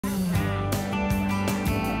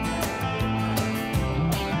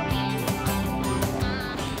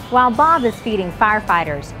While Bob is feeding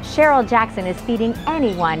firefighters, Cheryl Jackson is feeding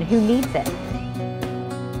anyone who needs it.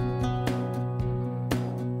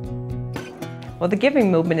 Well, the Giving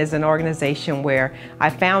Movement is an organization where I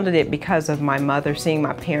founded it because of my mother, seeing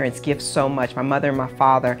my parents give so much, my mother and my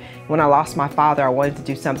father. When I lost my father, I wanted to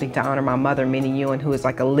do something to honor my mother, Minnie Ewing, who is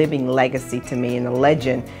like a living legacy to me and a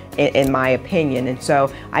legend in my opinion. And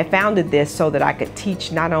so I founded this so that I could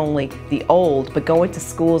teach not only the old, but go into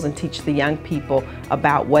schools and teach the young people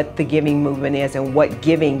about what the Giving Movement is and what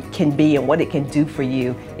giving can be and what it can do for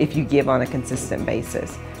you if you give on a consistent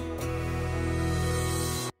basis.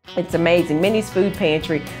 It's amazing. Minnie's Food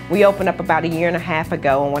Pantry, we opened up about 1.5 years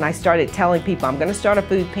ago, and when I started telling people I'm going to start a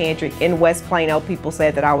food pantry in West Plano, people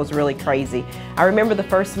said that I was really crazy. I remember the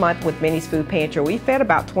first month with Minnie's Food Pantry, we fed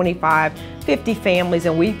about 25, 50 families,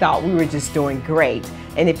 and we thought we were just doing great.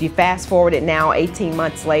 And if you fast forward it now, 18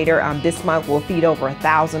 months later, this month we'll feed over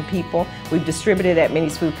 1,000 people. We've distributed at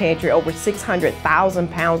Minnie's Food Pantry over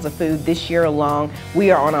 600,000 pounds of food this year alone.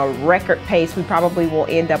 We are on a record pace. We probably will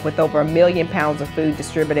end up with over 1 million pounds of food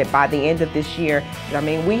distributed by the end of this year. I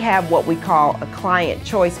mean, we have what we call a client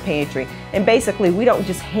choice pantry. And basically, we don't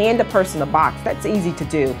just hand a person a box. That's easy to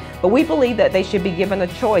do. But we believe that they should be given a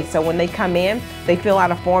choice. So when they come in, they fill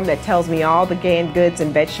out a form that tells me all the canned goods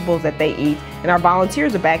and vegetables that they eat. And our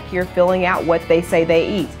volunteers are back here filling out what they say they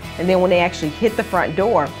eat. And then when they actually hit the front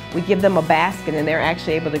door, we give them a basket and they're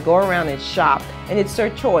actually able to go around and shop. And it's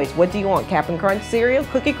their choice. What do you want? Cap'n Crunch cereal?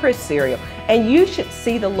 Cookie Crisp cereal? And you should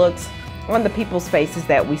see the looks on the people's faces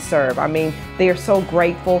that we serve. I mean, they are so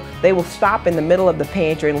grateful. They will stop in the middle of the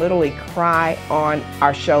pantry and literally cry on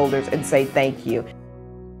our shoulders and say thank you.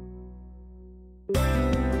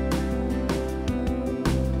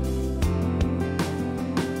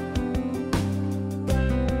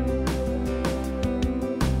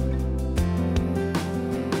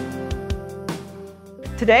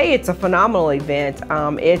 Today it's a phenomenal event.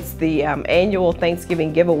 It's the annual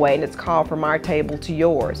Thanksgiving giveaway, and it's called From Our Table to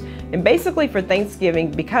Yours. And basically for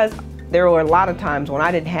Thanksgiving, because there were a lot of times when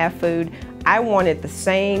I didn't have food, I wanted the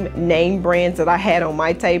same name brands that I had on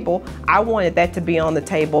my table. I wanted that to be on the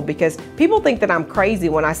table because people think that I'm crazy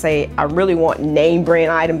when I say I really want name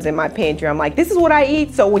brand items in my pantry. I'm like, this is what I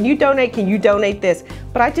eat, so when you donate, can you donate this?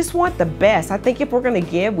 But I just want the best. I think if we're gonna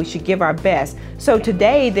give, we should give our best. So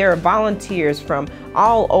today there are volunteers from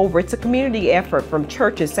all over. It's a community effort from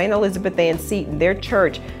churches, St. Elizabeth Ann Seton, their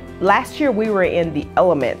church. Last year we were in the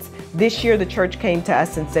elements. This year the church came to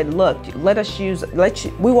us and said, look,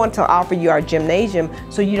 we want to offer you our gymnasium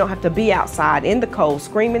so you don't have to be outside in the cold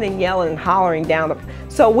screaming and yelling and hollering down the.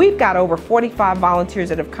 So we've got over 45 volunteers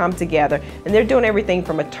that have come together, and they're doing everything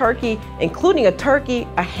from a turkey, including a turkey,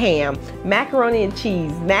 a ham, macaroni and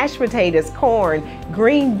cheese, mashed potatoes, corn,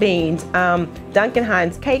 green beans, Duncan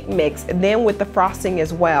Hines cake mix, and then with the frosting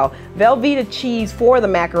as well. Velveeta cheese for the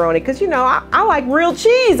macaroni, because you know, I like real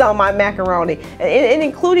cheese on my macaroni, and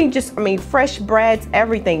including just, I mean, fresh breads,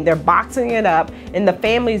 everything. They're boxing it up, and the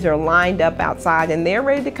families are lined up outside, and they're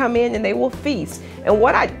ready to come in and they will feast. And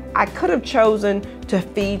what I could have chosen to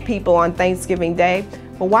feed people on Thanksgiving Day,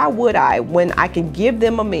 but why would I when I can give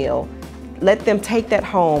them a meal, let them take that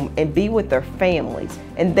home and be with their families?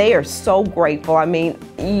 And they are so grateful. I mean,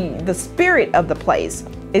 the spirit of the place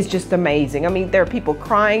is just amazing. I mean, there are people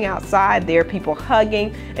crying outside, there are people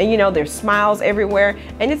hugging, and you know, there's smiles everywhere.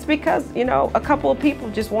 And it's because, you know, a couple of people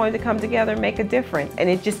just wanted to come together and make a difference. And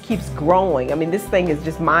it just keeps growing. I mean, this thing is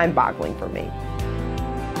just mind-boggling for me.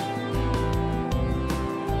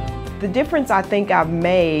 The difference I think I've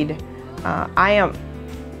made, I'm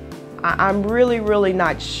really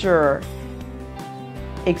not sure,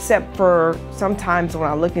 except for sometimes when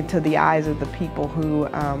I look into the eyes of the people who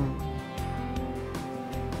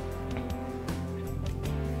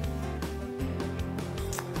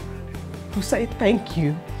say thank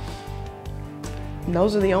you. And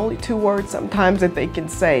those are the only 2 words sometimes that they can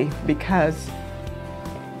say because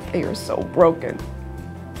they are so broken.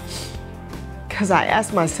 Because I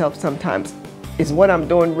ask myself sometimes, is what I'm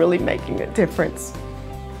doing really making a difference?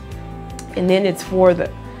 And then it's for the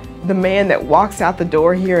man that walks out the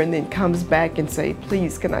door here and then comes back and say,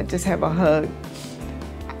 please, can I just have a hug?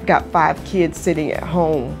 I've got 5 kids sitting at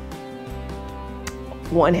home.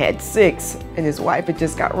 One had 6, and his wife had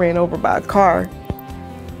just got ran over by a car.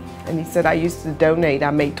 And he said, I used to donate. I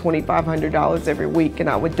made $2,500 every week, and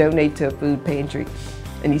I would donate to a food pantry.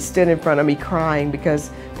 And he stood in front of me crying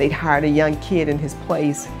because they'd hired a young kid in his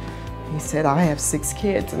place. He said, I have 6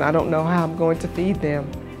 kids, and I don't know how I'm going to feed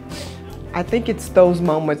them. I think it's those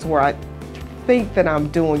moments where I think that I'm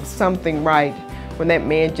doing something right, when that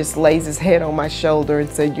man just lays his head on my shoulder and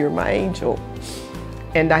said, you're my angel.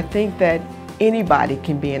 And I think that anybody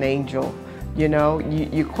can be an angel. You know,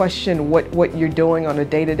 you question what you're doing on a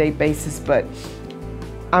day-to-day basis, but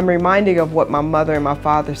I'm reminded of what my mother and my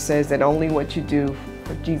father says, that only what you do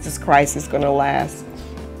for Jesus Christ is going to last.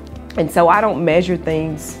 And so I don't measure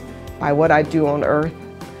things by what I do on earth.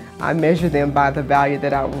 I measure them by the value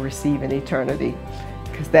that I will receive in eternity,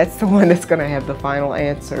 because that's the one that's going to have the final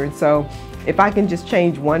answer. And so if I can just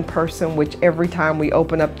change one person, which every time we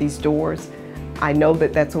open up these doors, I know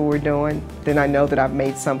that that's what we're doing, then I know that I've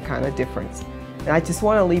made some kind of difference. And I just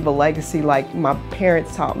want to leave a legacy like my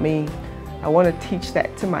parents taught me. I want to teach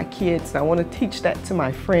that to my kids, and I want to teach that to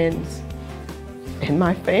my friends and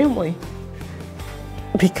my family,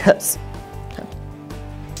 because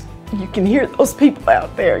you can hear those people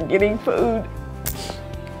out there getting food,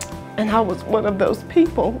 and I was one of those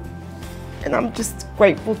people, and I'm just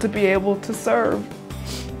grateful to be able to serve.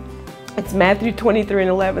 It's Matthew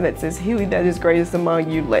 23:11 that says, "He that is greatest among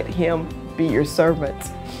you, let him be your servant."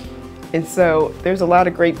 And so there's a lot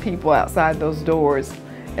of great people outside those doors,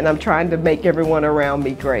 and I'm trying to make everyone around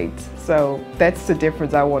me great. So that's the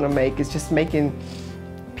difference I want to make, is just making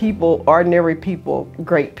people, ordinary people,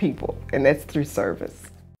 great people, and that's through service.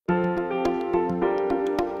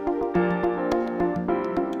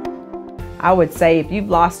 I would say if you've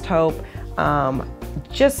lost hope,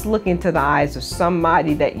 just look into the eyes of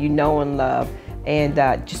somebody that you know and love, and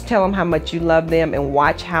just tell them how much you love them, and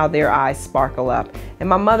watch how their eyes sparkle up. And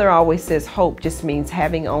my mother always says hope just means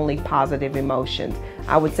having only positive emotions.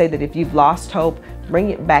 I would say that if you've lost hope, bring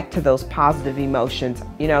it back to those positive emotions.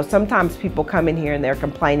 You know, sometimes people come in here and they're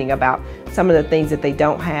complaining about some of the things that they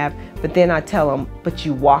don't have, but then I tell them, but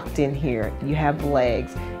you walked in here, you have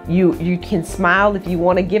legs. You can smile. If you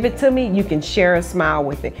want to give it to me, you can share a smile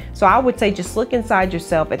with it. So I would say just look inside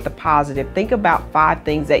yourself at the positive. Think about 5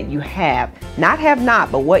 things that you have, not have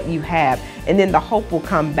not, but what you have, and then the hope will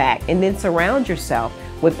come back. And then surround yourself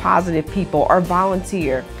with positive people, or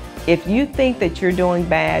volunteer. If you think that you're doing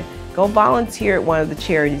bad, go volunteer at one of the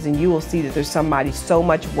charities, and you will see that there's somebody so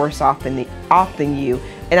much worse off than you.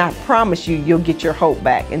 And I promise you, you'll get your hope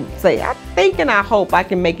back and say, I think and I hope I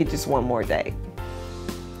can make it just one more day.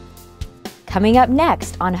 Coming up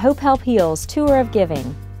next on Hope Help Heals Tour of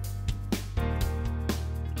Giving.